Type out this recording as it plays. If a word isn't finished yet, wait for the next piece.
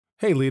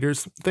Hey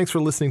leaders, thanks for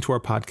listening to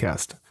our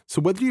podcast.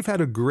 So whether you've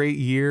had a great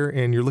year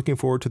and you're looking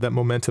forward to that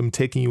momentum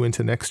taking you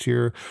into next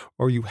year,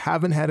 or you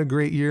haven't had a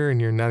great year and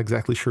you're not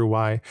exactly sure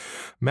why,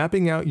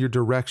 mapping out your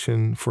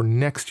direction for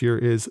next year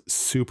is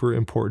super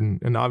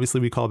important. And obviously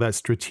we call that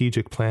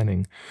strategic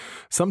planning.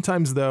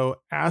 Sometimes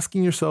though,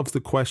 asking yourselves the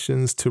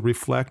questions to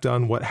reflect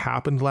on what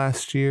happened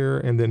last year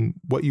and then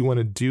what you want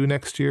to do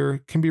next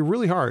year can be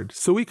really hard.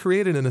 So we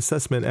created an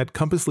assessment at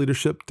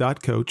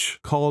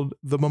compassleadership.coach called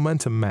the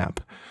Momentum Map.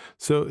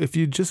 So if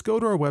you just go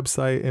to our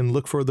website and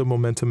look for the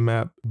Momentum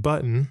Map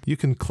button, you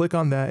can click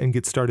on that and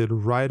get started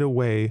right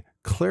away,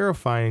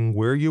 clarifying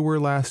where you were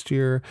last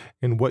year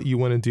and what you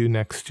want to do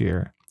next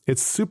year.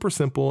 It's super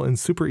simple and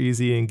super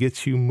easy and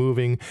gets you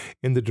moving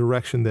in the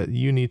direction that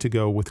you need to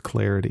go with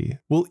clarity.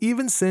 We'll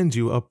even send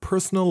you a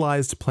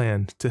personalized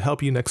plan to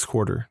help you next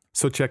quarter.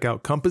 So check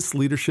out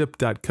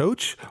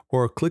compassleadership.coach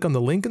or click on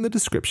the link in the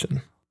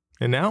description.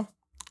 And now,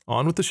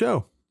 on with the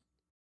show.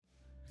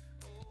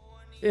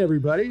 Hey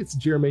everybody, it's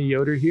Jerimae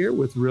Yoder here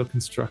with Real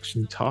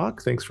Construction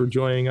Talk. Thanks for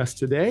joining us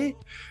today.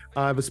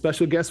 I have a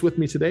special guest with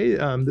me today.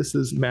 This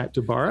is Matt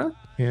Deborah.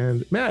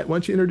 And Matt, why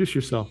don't you introduce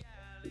yourself?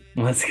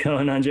 What's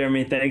going on,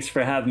 Jeremy? Thanks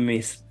for having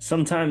me.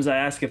 Sometimes I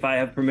ask if I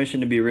have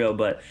permission to be real,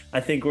 but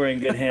I think we're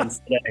in good hands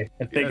today.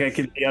 I think yes. I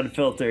can be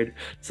unfiltered,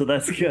 so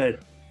that's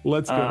good.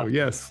 Let's go,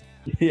 yes.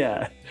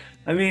 Yeah.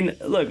 I mean,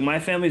 look, my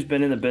family's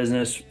been in the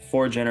business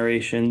 4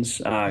 generations.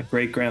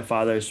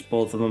 Great-grandfathers,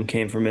 both of them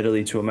came from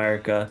Italy to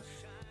America.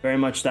 Very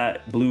much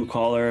that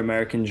blue-collar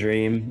American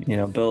dream,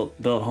 built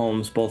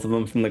homes, both of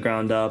them from the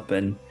ground up.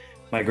 And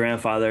my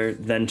grandfather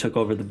then took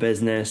over the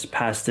business,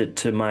 passed it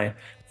to my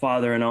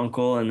father and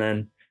uncle. And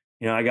then,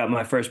 I got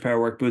my first pair of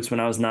work boots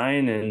when I was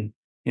 9 and,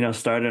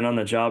 started on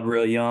the job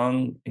real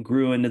young and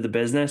grew into the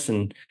business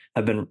and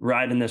have been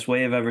riding this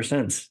wave ever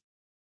since.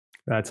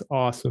 That's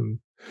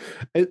awesome.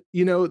 Isn't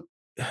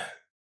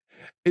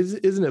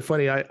it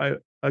funny? I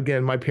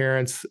again, my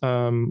parents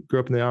grew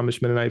up in the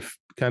Amish Mennonite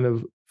kind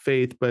of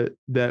faith, but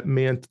that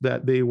meant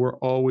that they were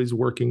always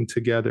working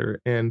together.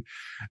 And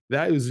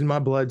that was in my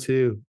blood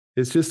too.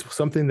 It's just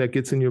something that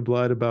gets in your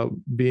blood about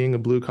being a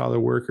blue collar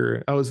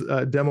worker. I was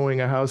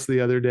demoing a house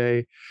the other day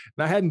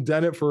and I hadn't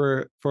done it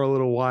for a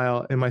little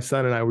while. And my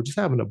son and I were just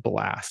having a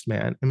blast,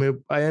 man. I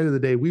mean, by the end of the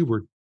day, we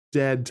were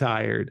dead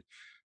tired,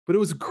 but it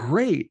was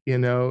great.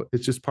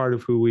 It's just part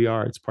of who we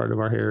are. It's part of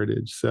our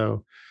heritage.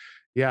 So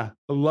yeah,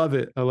 I love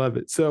it. I love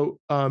it. So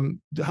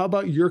how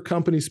about your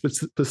company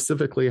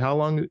specifically? How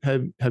long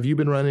have you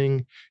been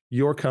running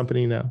your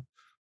company now?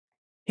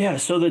 Yeah,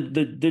 so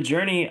the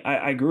journey,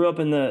 I grew up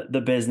in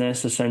the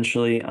business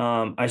essentially.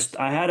 I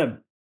had a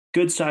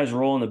good sized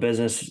role in the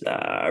business,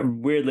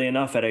 weirdly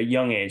enough, at a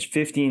young age,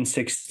 15,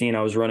 16,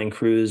 I was running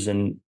crews.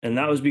 And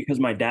that was because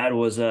my dad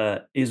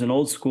is an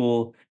old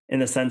school in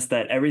the sense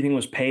that everything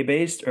was pay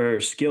based or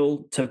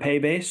skill to pay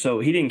based. So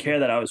he didn't care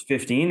that I was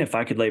 15. If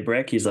I could lay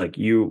brick, he's like,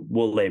 you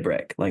will lay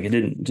brick. Like it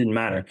didn't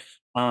matter.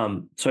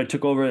 So I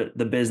took over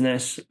the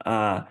business.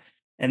 And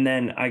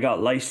then I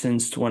got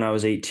licensed when I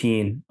was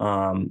 18.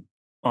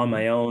 On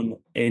my own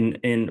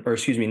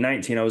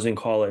 19, I was in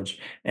college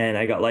and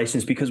I got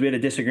licensed because we had a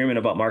disagreement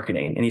about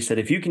marketing. And he said,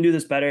 if you can do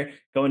this better,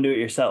 go and do it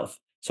yourself.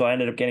 So I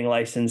ended up getting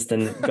licensed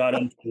and got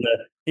into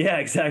yeah,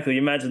 exactly.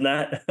 Imagine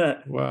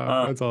that.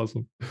 Wow. That's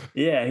awesome.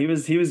 Yeah, he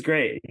was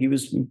great. He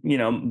was,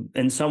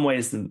 in some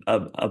ways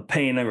a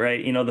pain,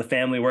 right? The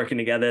family working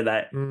together,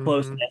 that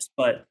closeness,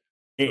 but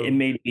it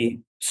made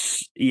me,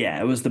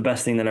 yeah, it was the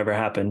best thing that ever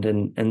happened.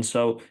 And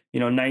so,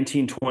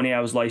 19, 20,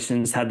 I was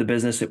licensed, had the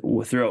business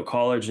throughout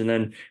college and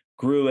then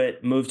grew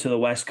it, moved to the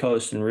West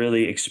Coast and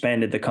really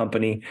expanded the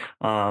company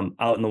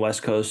out in the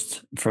West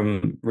Coast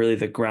from really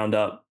the ground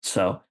up.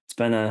 So it's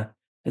been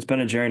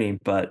a journey,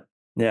 but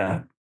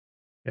yeah.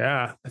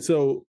 Yeah.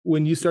 So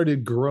when you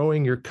started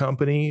growing your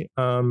company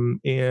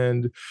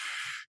and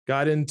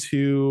got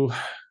into,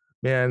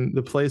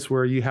 the place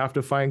where you have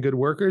to find good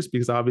workers,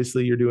 because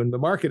obviously you're doing the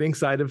marketing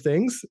side of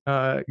things,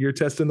 you're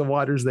testing the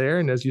waters there.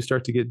 And as you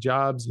start to get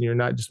jobs and you're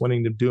not just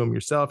wanting to do them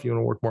yourself, you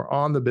want to work more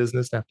on the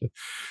business and have to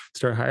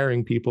start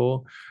hiring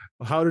people.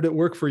 How did it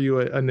work for you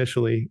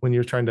initially when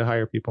you're trying to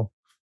hire people?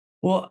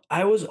 Well,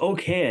 I was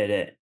okay at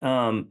it.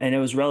 And it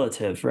was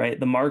relative, right?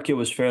 The market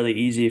was fairly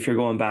easy if you're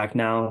going back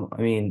now.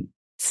 I mean,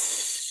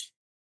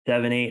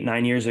 7, 8,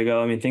 9 years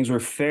ago. I mean, things were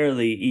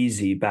fairly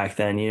easy back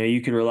then.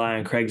 You could rely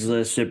on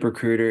Craigslist,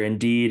 ZipRecruiter,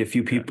 Indeed, a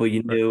few people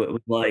you knew. It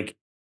was like,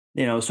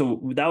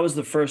 so that was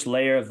the first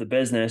layer of the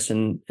business.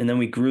 And then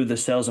we grew the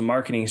sales and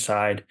marketing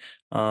side.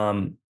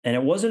 And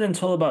it wasn't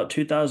until about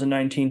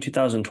 2019,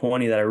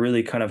 2020 that I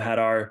really kind of had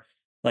our,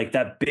 like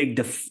that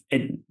big,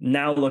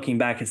 now looking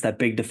back, it's that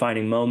big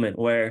defining moment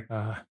where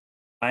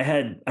I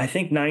had, I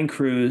think, 9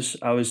 crews.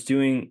 I was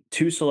doing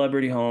 2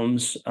 celebrity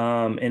homes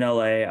in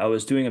LA. I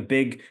was doing a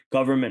big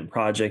government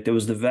project. It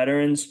was the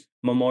Veterans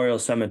Memorial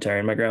Cemetery,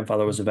 and my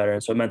grandfather was a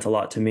veteran, so it meant a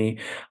lot to me.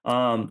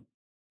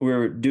 We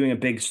were doing a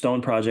big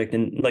stone project,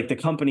 and like the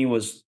company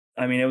was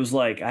I mean, it was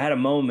like I had a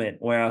moment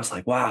where I was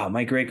like, wow,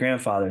 my great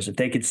grandfathers, if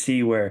they could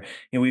see where,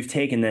 we've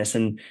taken this.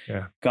 And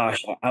Yeah.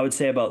 gosh, I would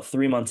say about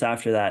 3 months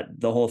after that,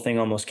 the whole thing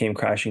almost came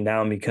crashing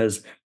down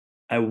because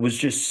I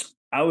was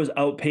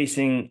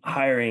outpacing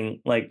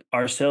hiring. Like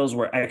our sales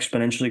were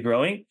exponentially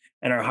growing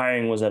and our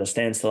hiring was at a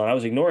standstill. And I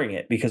was ignoring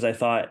it because I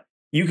thought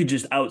you could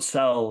just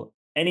outsell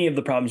any of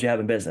the problems you have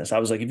in business. I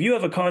was like, if you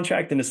have a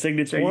contract and a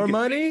signature, you More could,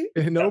 money,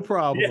 no yeah,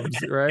 problems,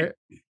 right?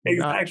 Not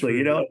exactly.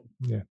 You true.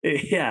 know, Yeah.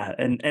 yeah.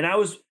 And I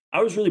was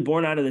really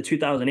born out of the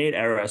 2008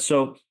 era.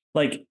 So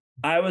like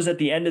I was at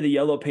the end of the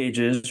yellow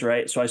pages,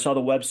 right? So I saw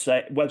the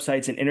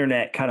websites and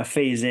internet kind of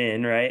phase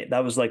in, right?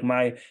 That was like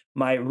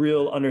my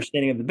real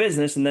understanding of the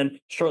business. And then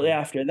shortly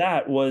after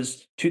that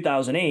was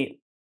 2008.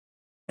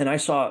 And I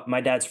saw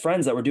my dad's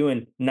friends that were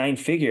doing nine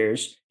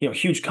figures,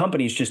 huge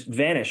companies just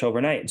vanish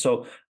overnight. And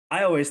so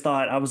I always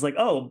thought, I was like,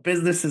 oh,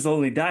 businesses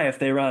only die if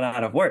they run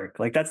out of work.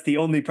 Like that's the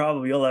only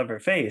problem you'll ever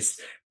face.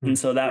 Hmm. And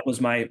so that was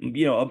my,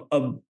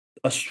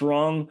 a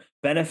strong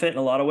benefit in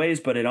a lot of ways,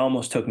 but it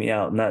almost took me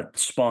out. And that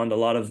spawned a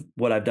lot of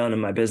what I've done in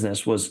my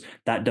business was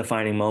that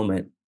defining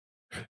moment.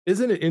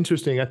 Isn't it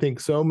interesting? I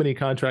think so many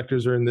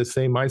contractors are in this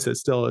same mindset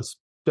still,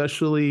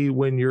 especially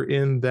when you're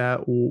in that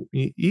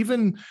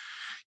even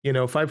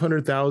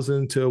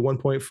 500,000 to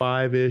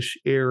 1.5 ish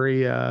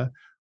area,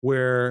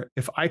 where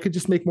if I could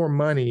just make more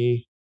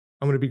money,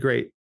 I'm going to be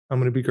great. I'm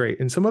going to be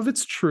great. And some of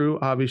it's true,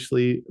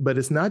 obviously, but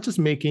it's not just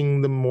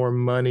making the more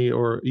money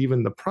or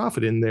even the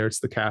profit in there, it's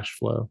the cash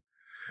flow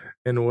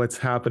and what's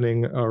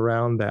happening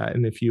around that.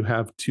 And if you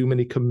have too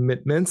many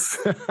commitments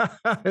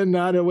and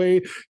not a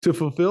way to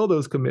fulfill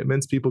those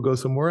commitments, people go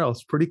somewhere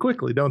else pretty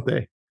quickly, don't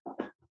they?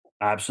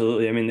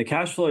 Absolutely. I mean, the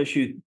cash flow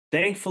issue,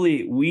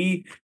 thankfully,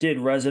 we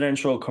did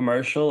residential,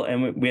 commercial,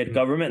 and we had Mhm.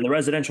 government, and the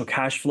residential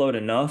cash flowed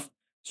enough.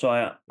 So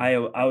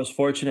I was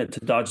fortunate to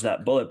dodge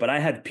that bullet. But I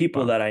had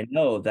people Wow, that I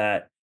know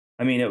that,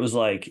 I mean, it was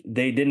like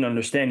they didn't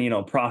understand,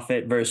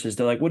 profit versus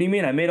they're like, what do you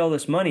mean? I made all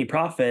this money,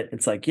 profit.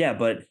 It's like, yeah,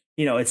 but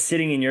it's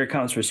sitting in your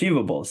accounts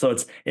receivable. So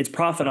it's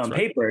profit that's on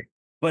right. paper,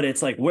 but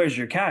it's like, where's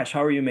your cash?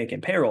 How are you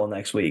making payroll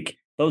next week?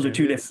 Those are And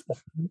two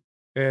different.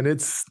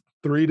 it's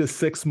 3 to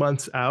 6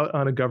 months out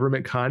on a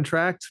government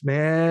contract.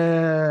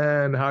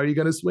 Man, how are you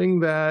going to swing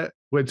that?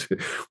 What's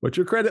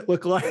your credit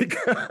look like?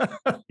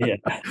 Yeah.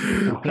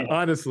 Oh, yeah.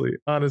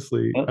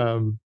 Honestly,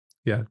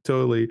 yeah,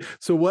 totally.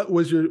 So what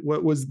was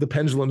the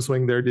pendulum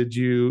swing there? Did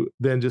you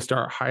then just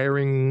start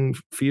hiring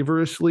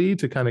feverishly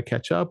to kind of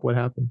catch up? What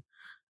happened?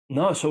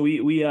 No, so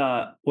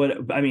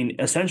what I mean,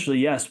 essentially,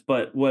 yes,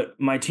 but what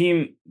my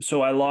team,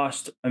 so I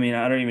lost, I mean,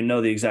 I don't even know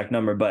the exact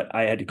number, but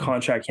I had Mm.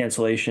 contract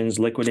cancellations,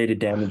 liquidated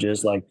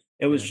damages. Like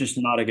it was Man, just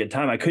not a good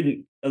time. I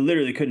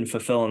literally couldn't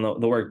fulfill in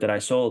the work that I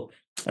sold.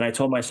 And I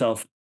told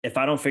myself, if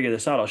I don't figure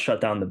this out, I'll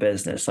shut down the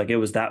business. Like it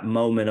was that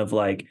moment of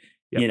like,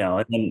 yep.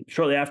 and then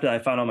shortly after that, I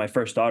found out my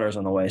first daughter's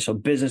on the way. So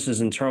business is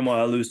in turmoil.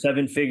 I lose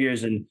seven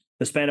figures in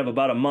the span of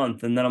about a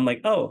month. And then I'm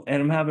like, oh,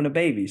 and I'm having a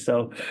baby.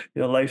 So,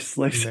 life's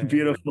Man.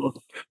 beautiful,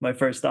 my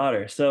first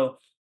daughter. So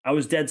I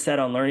was dead set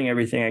on learning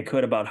everything I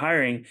could about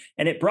hiring.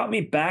 And it brought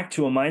me back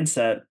to a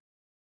mindset.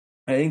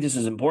 I think this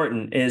is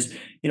important is,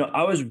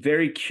 I was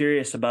very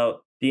curious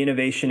about the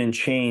innovation and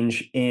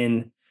change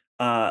in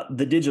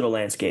the digital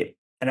landscape.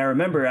 And I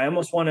remember I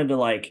almost wanted to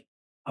like,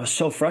 I was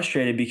so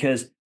frustrated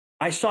because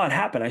I saw it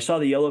happen. I saw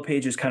the yellow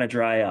pages kind of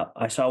dry up.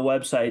 I saw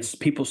websites,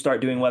 people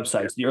start doing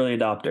websites, the early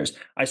adopters.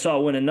 I saw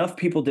when enough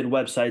people did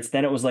websites,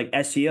 then it was like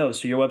SEO.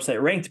 So your website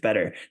ranked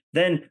better.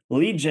 Then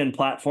lead gen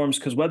platforms,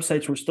 because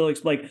websites were still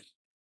like,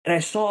 and I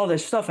saw all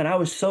this stuff and I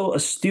was so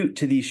astute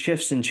to these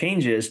shifts and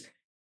changes,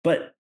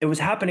 but it was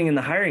happening in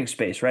the hiring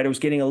space, right? It was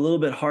getting a little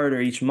bit harder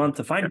each month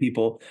to find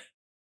people.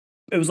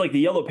 It was like the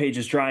yellow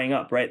pages drying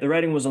up, right? The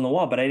writing was on the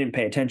wall, but I didn't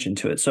pay attention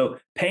to it. So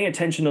paying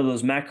attention to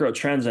those macro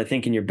trends, I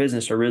think in your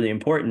business are really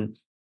important.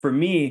 For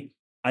me,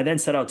 I then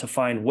set out to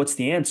find what's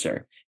the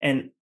answer.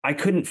 And I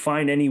couldn't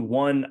find any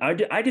one.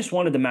 I just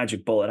wanted the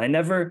magic bullet. I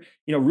never,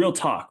 real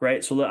talk,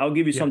 right? So I'll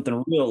give you Yeah.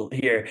 something real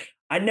here.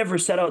 I never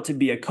set out to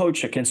be a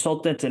coach, a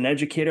consultant, an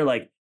educator.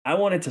 Like I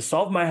wanted to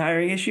solve my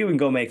hiring issue and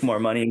go make more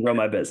money and grow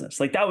my business.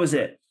 Like that was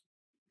Right. it.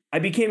 I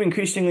became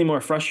increasingly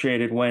more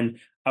frustrated when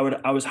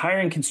I was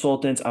hiring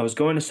consultants, I was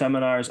going to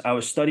seminars, I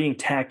was studying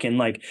tech and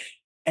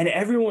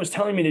everyone was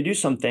telling me to do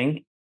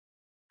something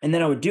and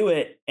then I would do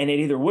it and it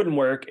either wouldn't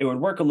work, it would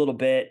work a little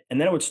bit and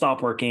then it would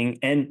stop working.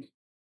 And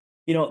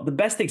the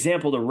best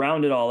example to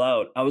round it all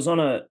out, I was on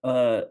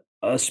a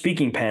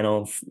speaking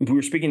panel. We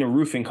were speaking to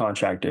roofing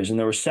contractors and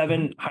there were Mhm.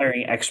 seven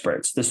hiring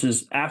experts. This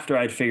is after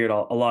I'd figured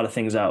a lot of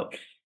things out.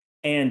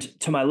 And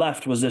to my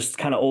left was this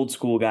kind of old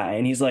school guy.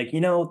 And he's like,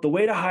 the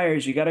way to hire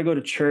is you got to go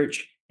to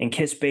church and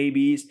kiss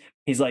babies.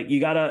 He's like,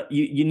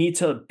 you need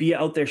to be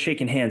out there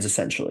shaking hands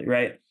essentially.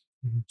 Right.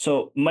 Mhm.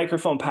 So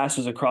microphone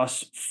passes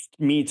across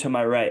me to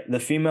my right. The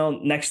female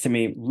next to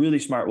me, really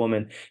smart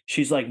woman.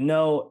 She's like,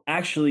 no,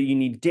 actually you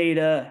need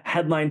data,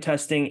 headline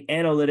testing,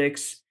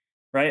 analytics.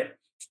 Right.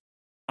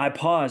 I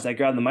paused, I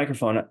grabbed the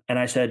microphone and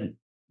I said,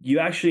 you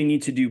actually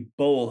need to do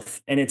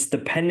both, and it's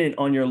dependent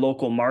on your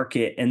local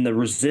market and the Wow.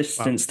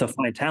 resistance to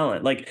find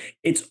talent. Like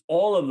it's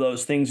all of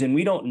those things, and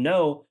we don't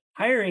know.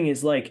 Hiring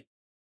is like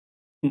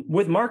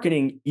with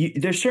marketing,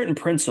 there's certain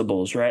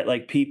principles, right?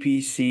 Like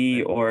PPC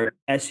Right. or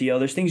SEO.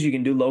 There's things you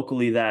can do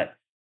locally that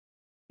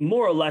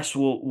more or less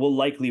will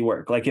likely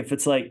work. Like if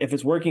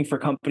it's working for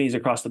companies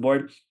across the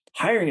board,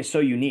 hiring is so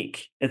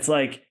unique. It's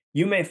like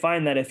you may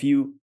find that if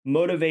you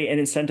motivate and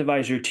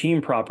incentivize your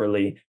team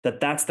properly,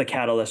 that's the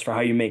catalyst for how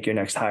you make your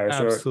next hires.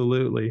 Or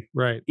Absolutely.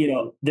 Right.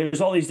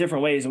 there's all these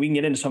different ways, and we can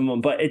get into some of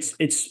them. But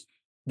it's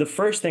the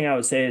first thing I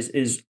would say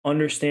is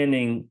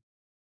understanding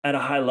at a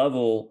high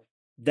level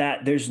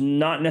that there's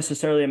not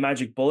necessarily a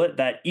magic bullet.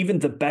 That even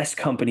the best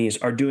companies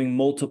are doing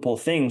multiple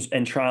things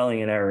and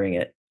trialing and erroring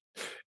it.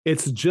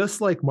 It's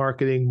just like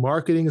marketing.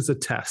 Marketing is a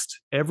test.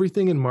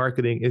 Everything in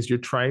marketing is you're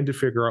trying to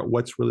figure out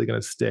what's really going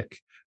to stick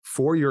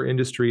for your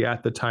industry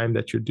at the time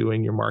that you're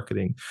doing your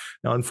marketing.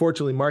 Now,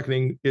 unfortunately,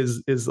 marketing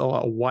is a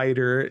lot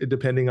wider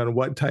depending on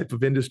what type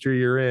of industry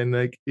you're in.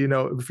 Like,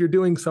 if you're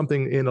doing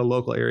something in a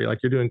local area, like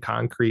you're doing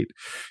concrete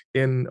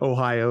in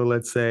Ohio,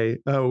 let's say,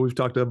 we've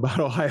talked about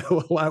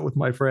Ohio a lot with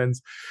my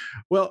friends.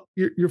 Well,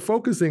 you're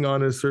focusing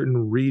on a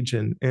certain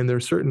region, and there are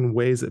certain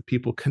ways that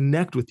people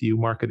connect with you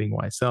marketing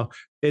wise. So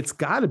it's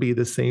got to be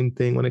the same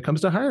thing when it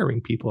comes to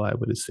hiring people, I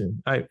would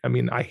assume. I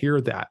mean, I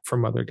hear that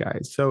from other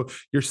guys. So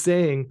you're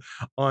saying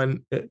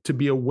to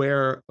be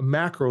aware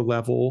macro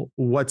level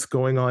what's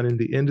going on in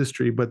the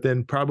industry, but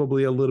then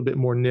probably a little bit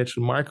more niche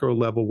micro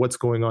level what's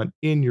going on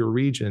in your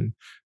region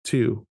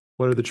too.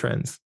 What are the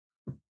trends?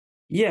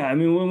 Yeah, I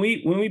mean, when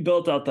we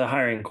built out the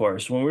hiring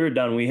course, when we were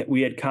done,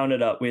 we had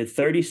counted up. We had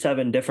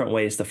 37 different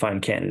ways to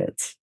find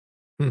candidates.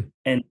 Hmm.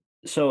 And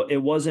so it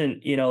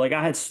wasn't, like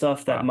I had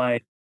stuff that Wow. my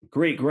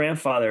great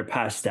grandfather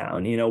passed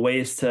down,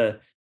 ways to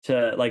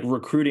like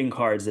recruiting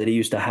cards that he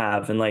used to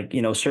have, and like,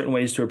 certain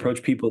ways to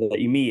approach people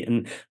that you meet.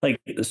 And like,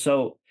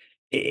 so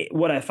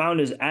what I found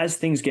is as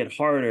things get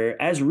harder,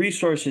 as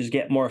resources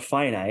get more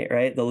finite,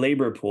 right? The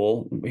labor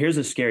pool, here's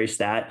a scary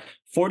stat,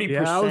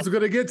 Yeah, I 40%. was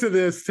going to get to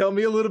this. Tell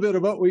me a little bit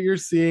about what you're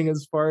seeing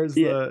as far as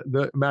Yeah,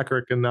 the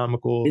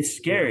macroeconomical, it's what's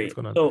scary.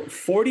 going on. So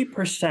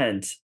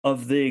 40%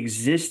 of the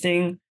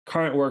existing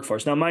current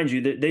workforce. Now, mind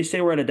you, they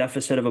say we're at a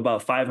deficit of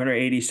about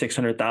 580,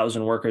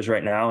 600,000 workers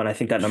right now. And I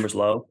think that number's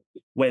low,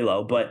 way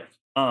low. Wow.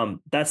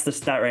 But that's the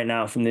stat right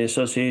now from the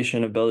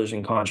Association of Builders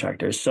and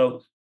Contractors.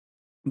 So,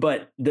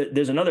 but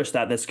there's another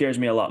stat that scares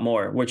me a lot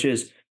more, which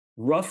is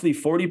roughly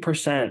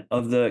 40%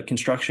 of the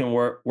construction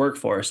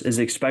workforce is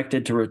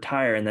expected to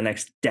retire in the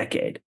next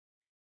decade.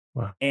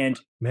 Wow. And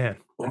Man.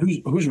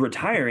 who's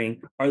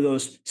retiring are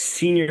those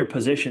senior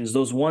positions,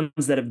 those ones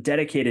that have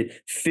dedicated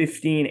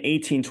 15,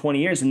 18,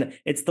 20 years. And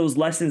it's those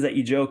lessons that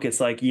you joke, it's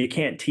like, you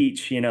can't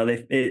teach,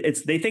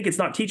 they think it's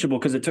not teachable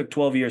because it took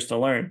 12 years to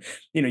learn.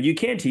 You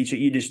can teach it.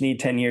 You just need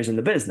 10 years in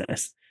the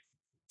business.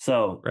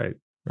 So Right.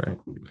 Right.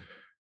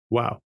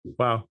 Wow.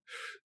 Wow.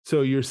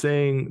 So you're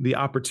saying the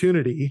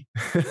opportunity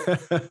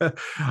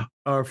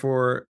are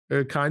for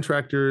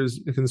contractors,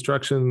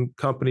 construction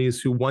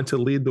companies who want to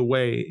lead the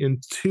way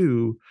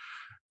into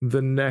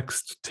the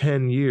next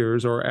 10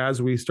 years, or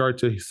as we start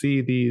to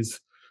see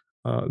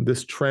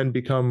this trend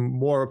become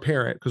more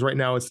apparent, because right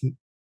now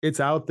it's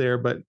out there,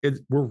 but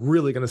we're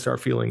really going to start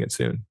feeling it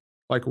soon.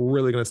 Like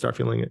really going to start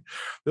feeling it.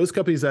 Those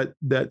companies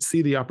that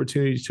see the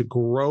opportunity to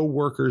grow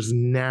workers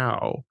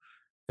now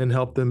and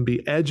help them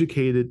be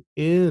educated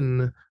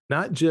in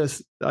not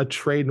just a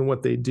trade and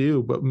what they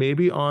do, but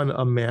maybe on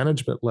a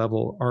management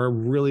level are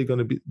really going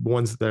to be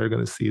ones that are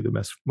going to see the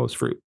most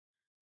fruit.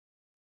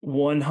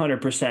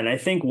 100%. I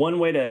think one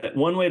way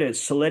to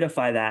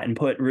solidify that and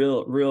put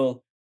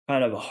real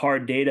kind of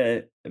hard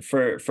data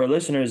for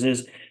listeners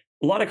is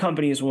a lot of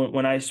companies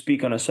when I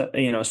speak on a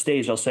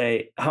stage, I'll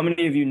say, how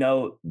many of you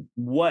know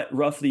what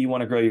roughly you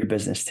want to grow your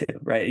business to,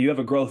 right? You have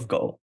a growth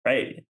goal,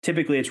 right?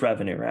 Typically it's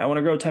revenue, right? I want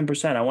to grow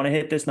 10%. I want to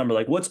hit this number.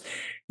 Like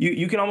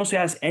you can almost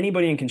ask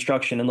anybody in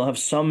construction and they'll have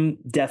some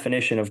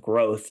definition of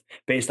growth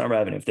based on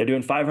revenue. If they're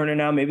doing 500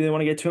 now, maybe they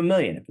want to get to a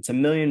million. If it's a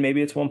million,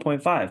 maybe it's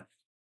 1.5.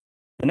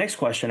 The next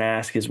question I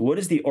ask is, what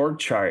is the org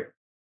chart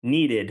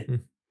needed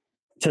Mm.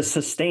 to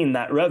sustain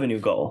that revenue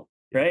goal,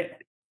 right?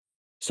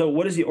 So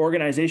what is the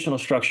organizational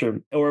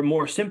structure, or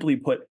more simply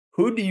put,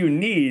 who do you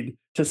need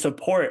to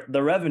support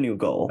the revenue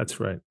goal? That's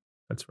right.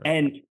 That's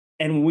right.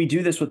 And we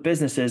do this with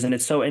businesses, and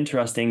it's so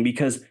interesting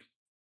because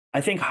I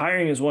think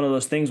hiring is one of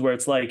those things where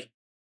it's like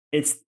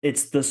it's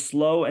the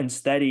slow and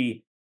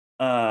steady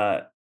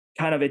uh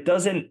kind of, it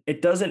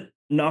doesn't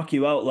knock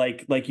you out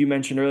like you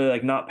mentioned earlier,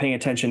 like not paying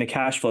attention to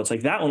cash flow. It's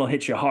like that one will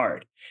hit you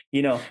hard.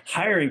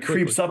 Hiring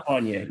Quickly. creeps up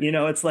on you.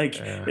 It's like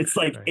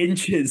Right.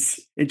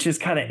 inches. It just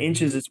kind of Mhm.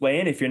 inches its way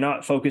in if you're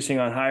not focusing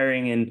on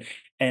hiring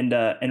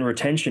and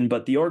retention.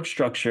 But the org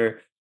structure,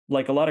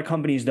 like a lot of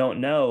companies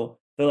don't know,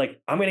 they're like,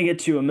 I'm going to get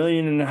to $1.5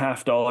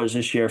 million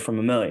this year from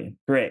a million.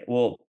 Great.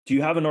 Well, do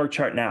you have an org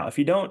chart now? If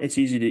you don't, it's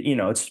easy to,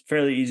 it's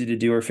fairly easy to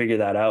do or figure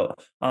that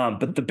out.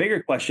 But the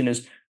bigger question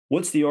is,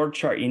 what's the org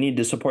chart you need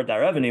to support that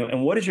revenue?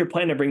 And what is your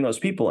plan to bring those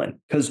people in?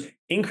 Because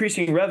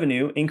increasing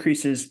revenue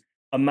increases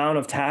amount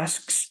of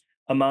tasks,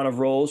 amount of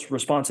roles,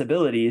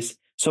 responsibilities.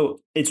 So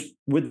it's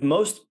with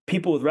most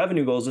people with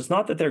revenue goals, it's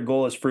not that their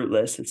goal is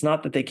fruitless. It's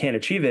not that they can't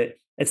achieve it.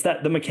 It's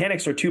that the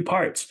mechanics are two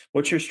parts.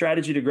 What's your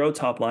strategy to grow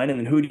top line? And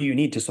then who do you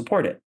need to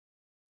support it?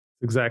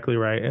 Exactly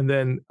right. And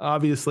then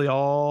obviously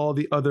all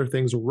the other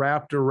things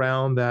wrapped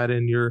around that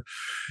in your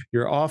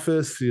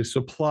office, your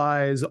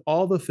supplies,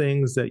 all the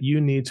things that you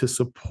need to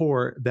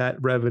support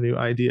that revenue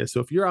idea.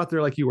 So if you're out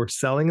there like you were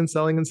selling and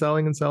selling and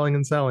selling and selling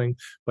and selling,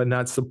 but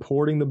not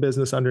supporting the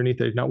business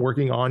underneath it, not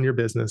working on your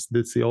business,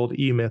 that's the old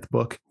E-Myth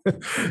book.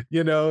 If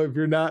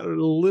you're not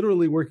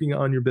literally working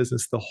on your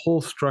business, the whole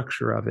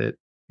structure of it,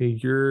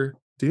 you're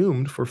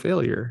doomed for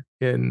failure.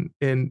 And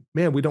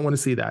man, we don't want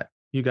to see that.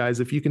 You guys,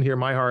 if you can hear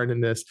my heart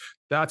in this,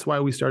 that's why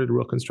we started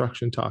Real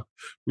Construction Talk.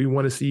 We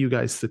want to see you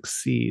guys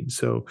succeed.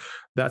 So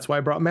that's why I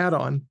brought Matt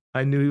on.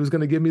 I knew he was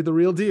going to give me the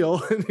real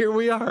deal. And here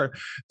we are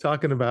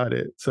talking about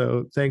it.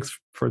 So thanks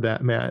for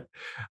that, Matt.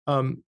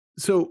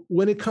 So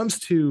when it comes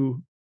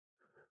to,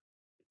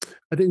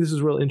 I think this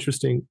is real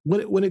interesting.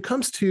 When it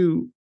comes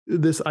to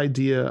this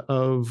idea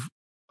of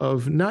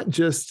not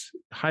just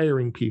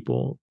hiring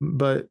people,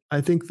 but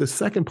I think the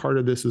second part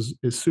of this is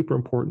super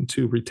important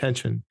too,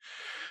 retention,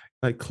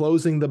 like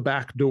closing the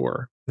back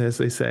door, as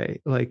they say.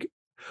 Like,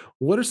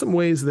 what are some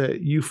ways that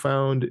you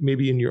found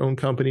maybe in your own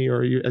company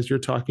or as you're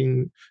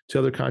talking to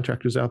other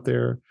contractors out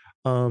there?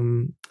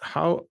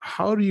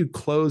 How do you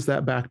close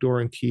that back door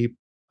and keep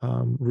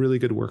really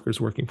good workers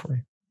working for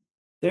you?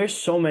 There's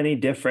so many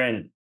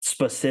different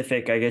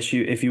specific, I guess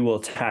you, if you will,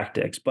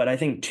 tactics, but I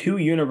think two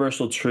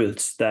universal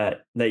truths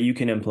that you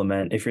can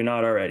implement if you're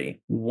not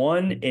already.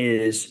 One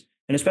is,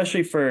 and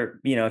especially for,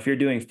 if you're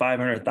doing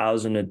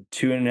 500,000 to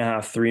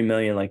 2.5, 3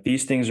 million, like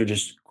these things are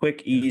just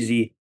quick,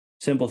 easy,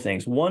 simple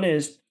things. One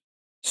is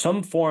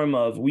some form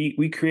of,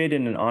 we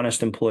created an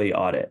honest employee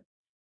audit.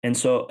 And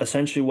so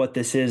essentially what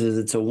this is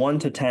it's a 1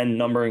 to 10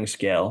 numbering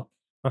scale,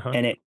 Uh-huh.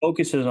 and it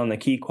focuses on the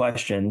key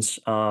questions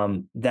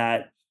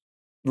that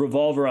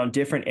revolve around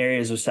different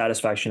areas of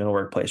satisfaction in the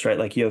workplace, right?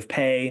 Like you have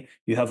pay,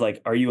 you have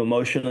like, are you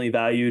emotionally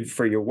valued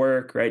for your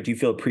work, right? Do you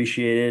feel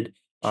appreciated?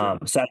 Sure.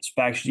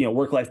 Satisfaction,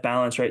 work-life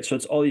balance, right? So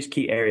it's all these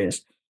key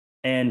areas.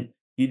 And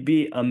you'd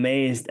be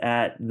amazed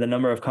at the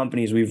number of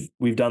companies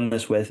we've done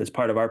this with as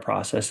part of our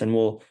process. And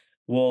we'll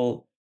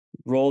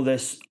roll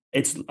this.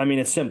 It's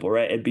simple,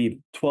 right? It'd be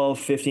 12,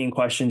 15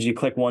 questions. You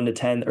click 1 to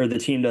 10, or the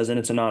team does, and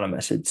it's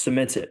anonymous. It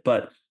submits it.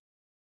 But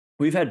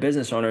we've had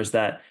business owners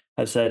that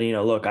have said,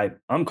 look,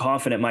 I'm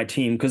confident my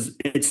team, because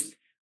it's,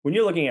 when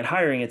you're looking at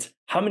hiring, it's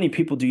how many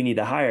people do you need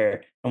to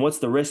hire and what's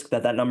the risk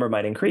that that number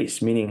might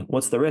increase, meaning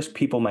what's the risk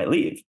people might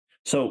leave.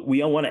 So we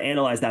don't want to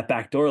analyze that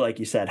back door, like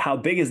you said. How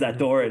big is that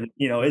door? And,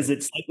 Right. is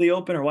it slightly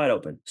open or wide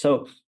open?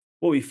 So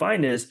what we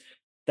find is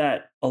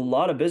that a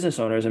lot of business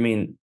owners,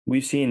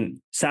 we've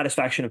seen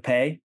satisfaction of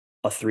pay,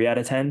 a 3 out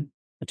of 10,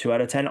 a 2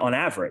 out of 10 on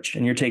average.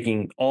 And you're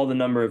taking all the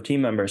number of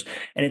team members.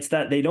 And it's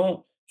that they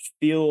don't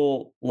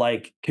feel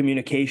like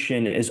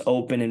communication is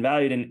open and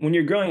valued. And when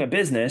you're growing a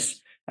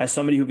business, as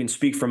somebody who can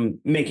speak from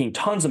making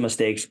tons of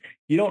mistakes,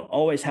 you don't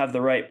always have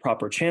the right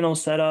proper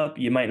channels set up.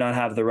 You might not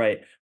have the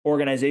right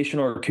organization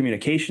or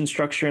communication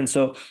structure. And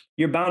so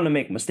you're bound to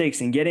make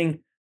mistakes, and getting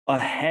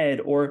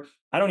ahead, or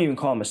I don't even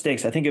call them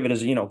mistakes. I think of it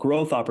as,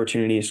 growth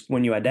opportunities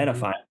when you Mhm.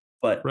 identify.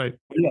 But Right.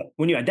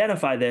 when you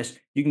identify this,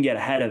 you can get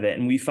ahead of it.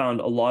 And we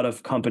found a lot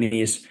of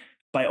companies,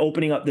 by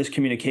opening up this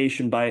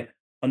communication, by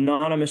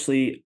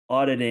anonymously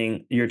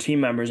auditing your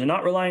team members and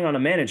not relying on a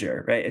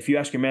manager, right? If you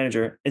ask your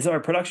manager, is our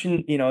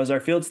production, is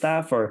our field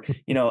staff, or,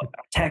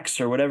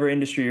 techs, or whatever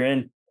industry you're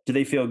in, do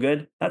they feel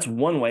good? That's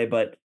one way,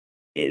 but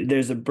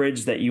there's a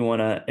bridge that you want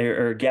to,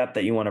 or a gap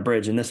that you want to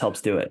bridge. And this helps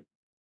do it.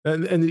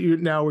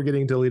 And now we're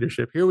getting to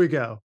leadership. Here we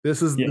go. Yeah.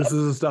 This is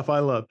the stuff I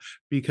love,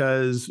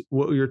 because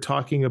what you're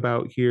talking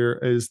about here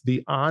is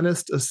the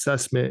honest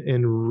assessment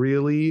and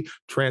really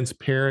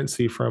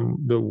transparency from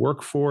the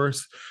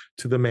workforce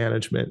to the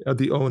management of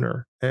the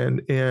owner,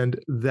 and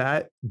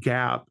that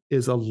gap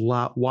is a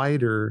lot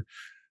wider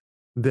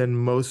than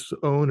most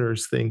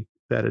owners think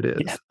that it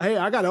Yeah. is. Hey,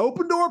 I got an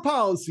open door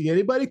policy.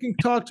 Anybody can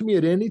talk to me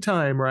at any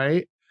time,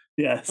 right?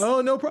 Yes.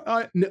 Oh, no,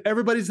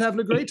 everybody's having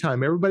a great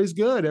time. Everybody's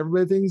good.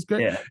 Everything's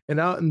great. Yeah. And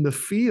out in the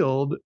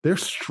field, they're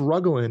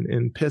struggling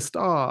and pissed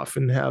off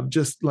and have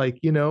just like,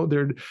 they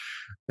don't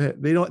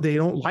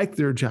like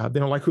their job. They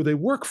don't like who they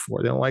work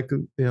for. They don't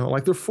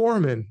like their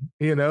foreman.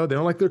 They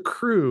don't like their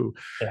crew.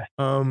 Yeah.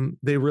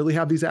 They really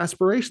have these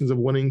aspirations of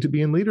wanting to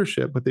be in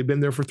leadership, but they've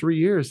been there for 3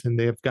 years and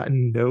they have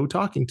gotten no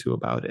talking to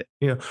about it.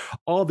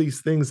 All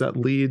these things that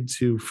lead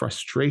to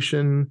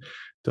frustration,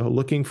 to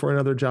looking for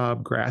another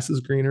job. Grass is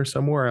greener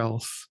somewhere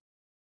else,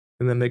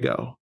 and then they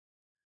go,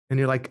 and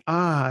you're like,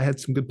 I had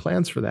some good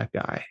plans for that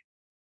guy.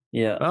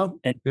 Yeah. Well,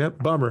 And yep,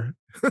 bummer.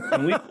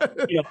 And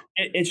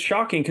it's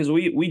shocking because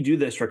we do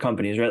this for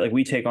companies, right? Like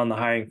we take on the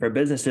hiring for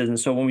businesses. And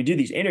so when we do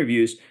these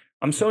interviews,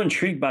 I'm so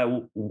intrigued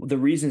by the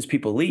reasons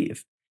people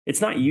leave.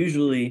 It's not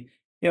usually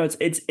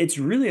it's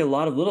really a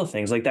lot of little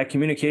things like that.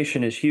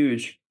 Communication is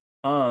huge.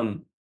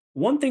 Um,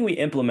 One thing we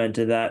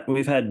implemented that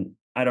we've had,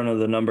 I don't know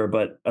the number,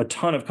 but a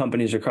ton of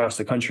companies across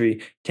the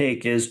country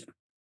take is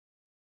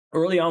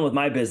early on with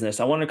my business,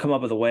 I wanted to come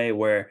up with a way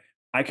where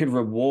I could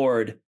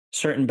reward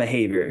certain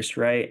behaviors,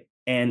 right?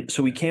 And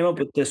so we came up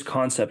with this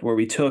concept where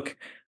we took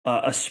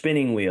a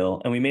spinning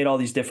wheel and we made all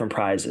these different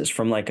prizes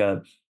from like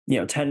a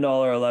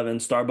 $10 11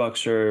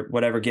 Starbucks or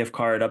whatever gift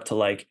card up to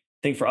like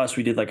I think for us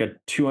we did like a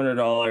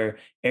 $200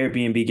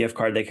 Airbnb gift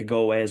card they could go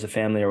away as a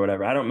family or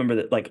whatever. I don't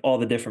remember like all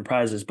the different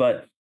prizes,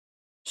 but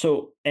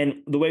so,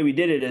 and the way we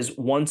did it is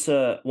once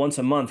a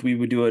month we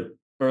would do a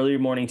early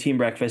morning team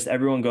breakfast.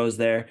 Everyone goes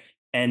there,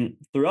 and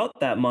throughout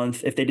that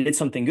month, if they did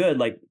something good,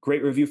 like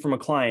great review from a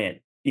client,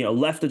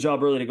 left the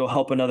job early to go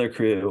help another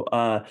crew,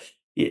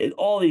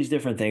 all these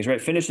different things,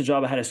 right? Finish the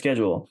job ahead of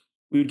schedule.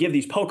 We would give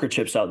these poker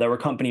chips out that were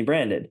company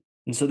branded,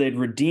 and so they'd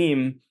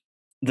redeem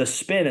the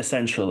spin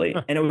essentially,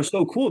 Huh. and it was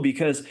so cool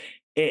because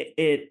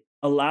it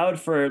allowed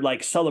for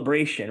like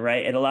celebration,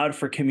 right? It allowed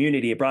for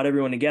community. It brought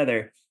everyone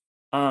together,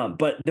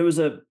 but there was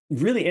a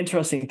really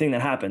interesting thing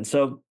that happened.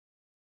 So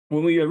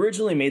when we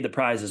originally made the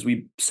prizes,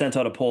 we sent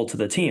out a poll to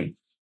the team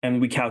and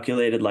we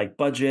calculated like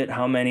budget,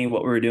 how many,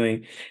 what we were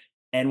doing.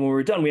 And when we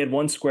were done, we had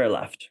one square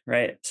left,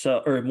 right?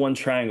 So, or one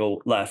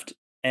triangle left.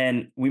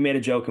 And we made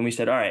a joke and we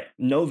said, all right,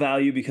 no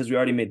value because we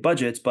already made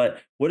budgets, but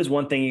what is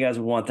one thing you guys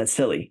would want that's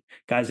silly,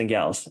 guys and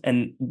gals?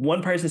 And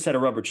one person said a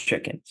rubber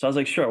chicken. So I was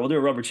like, sure, we'll do a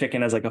rubber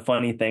chicken as like a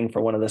funny thing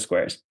for one of the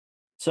squares.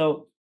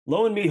 So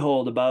lo and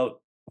behold,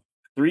 about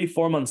 3,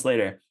 4 months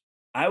later,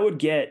 I would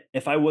get,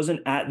 if I wasn't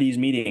at these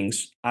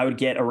meetings, I would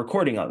get a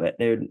recording of it.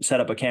 They would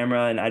set up a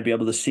camera and I'd be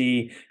able to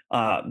see.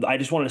 I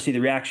just wanted to see the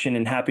reaction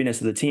and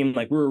happiness of the team.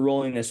 Like we were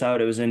rolling this out.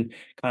 It was in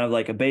kind of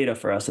like a beta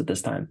for us at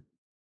this time.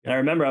 And I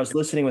remember I was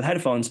listening with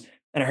headphones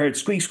and I heard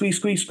squeak, squeak,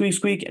 squeak, squeak,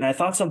 squeak. And I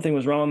thought something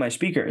was wrong with my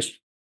speakers.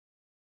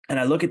 And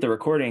I look at the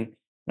recording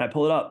and I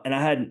pull it up. And I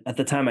had, at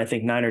the time, I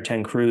think 9 or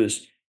 10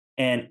 crews.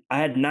 And I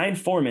had 9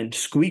 foremen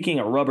squeaking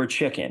a rubber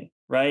chicken,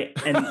 right?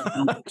 And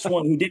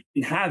someone who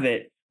didn't have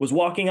it was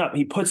walking up.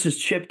 He puts his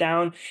chip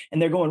down and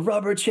they're going,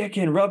 rubber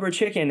chicken, rubber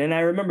chicken. And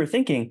I remember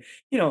thinking,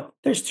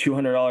 there's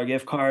 $200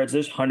 gift cards,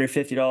 there's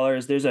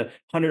 $150, there's a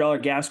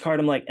 $100 gas card.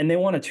 I'm like, and they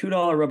want a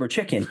 $2 rubber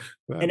chicken.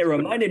 And it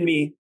reminded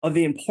me of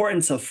the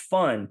importance of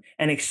fun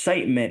and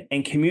excitement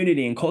and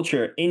community and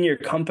culture in your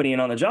company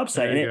and on the job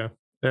site. There And you go.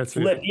 That's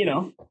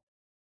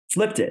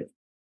flipped it.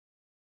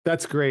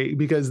 That's great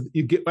because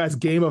you get as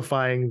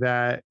gamifying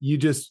that you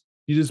just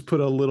put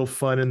a little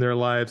fun in their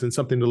lives and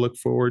something to look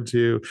forward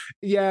to.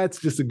 Yeah,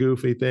 it's just a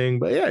goofy thing,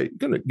 but yeah, you're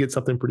gonna get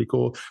something pretty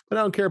cool. But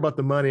I don't care about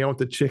the money. I want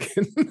the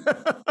chicken.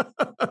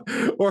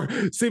 Or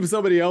see if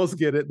somebody else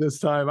get it this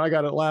time. I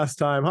got it last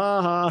time.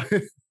 Ha ha.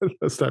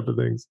 Those type of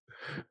things.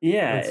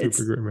 Yeah, That's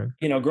super great,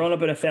 man. growing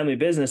up in a family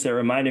business, it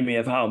reminded me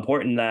of how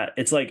important that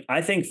it's like.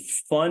 I think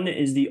fun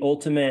is the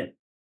ultimate.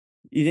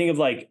 You think of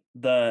like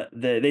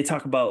they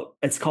talk about,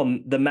 it's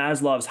called the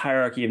Maslow's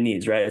hierarchy of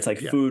needs, right? It's like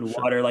food,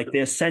 water, like the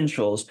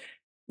essentials.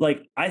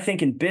 Like I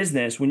think in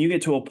business, when you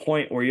get to a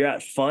point where you're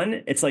at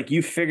fun, it's like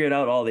you figured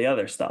out all the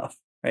other stuff,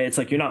 right? It's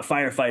like you're not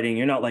firefighting.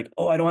 You're not like,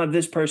 oh, I don't have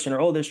this person, or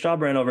oh, this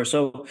job ran over.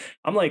 So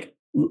I'm like,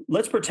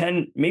 let's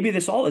pretend maybe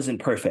this all isn't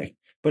perfect.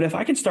 But if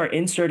I can start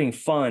inserting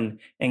fun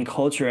and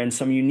culture and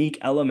some unique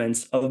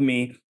elements of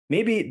me,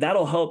 maybe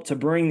that'll help to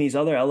bring these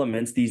other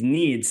elements, these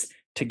needs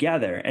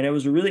together. And it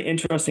was a really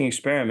interesting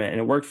experiment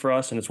and it worked for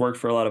us and it's worked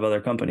for a lot of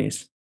other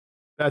companies.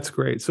 That's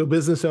great. So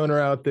business owner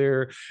out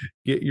there,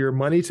 get your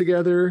money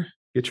together,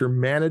 get your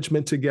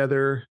management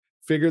together,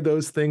 figure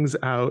those things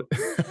out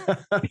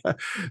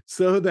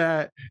so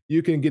that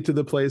you can get to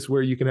the place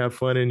where you can have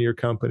fun in your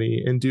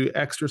company and do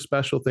extra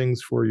special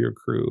things for your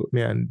crew.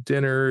 Man,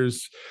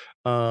 dinners,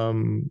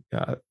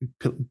 get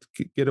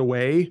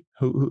away.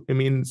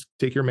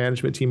 Take your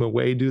management team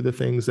away, do the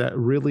things that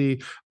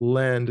really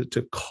lend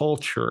to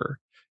culture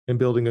and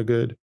building a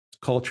good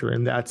culture.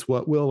 And that's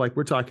what will, like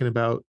we're talking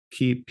about,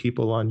 keep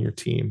people on your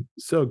team.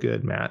 So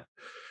good, Matt.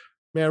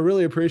 Man, I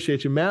really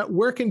appreciate you. Matt,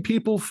 where can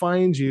people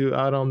find you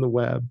out on the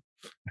web?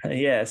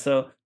 Yeah,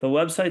 so the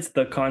website's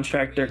The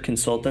Contractor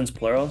Consultants,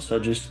 plural. So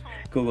just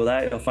Google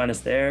that. You'll find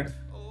us there.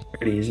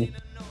 Pretty easy.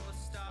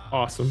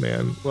 Awesome,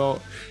 man.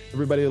 Well,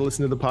 everybody that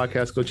listen to the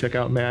podcast, go check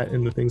out Matt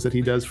and the things that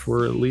he does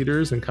for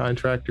leaders and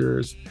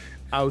contractors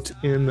out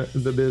in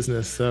the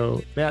business.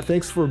 So, Matt,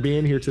 thanks for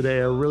being here today.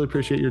 I really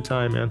appreciate your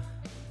time, man.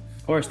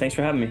 Of course. Thanks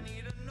for having me.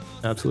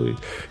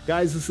 Absolutely.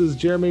 Guys, this is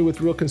Jerimae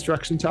with Real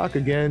Construction Talk.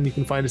 Again, you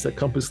can find us at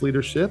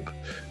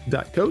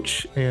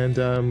compassleadership.coach.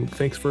 And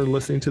thanks for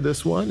listening to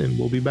this one, and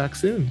we'll be back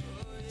soon.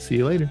 See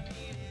you later.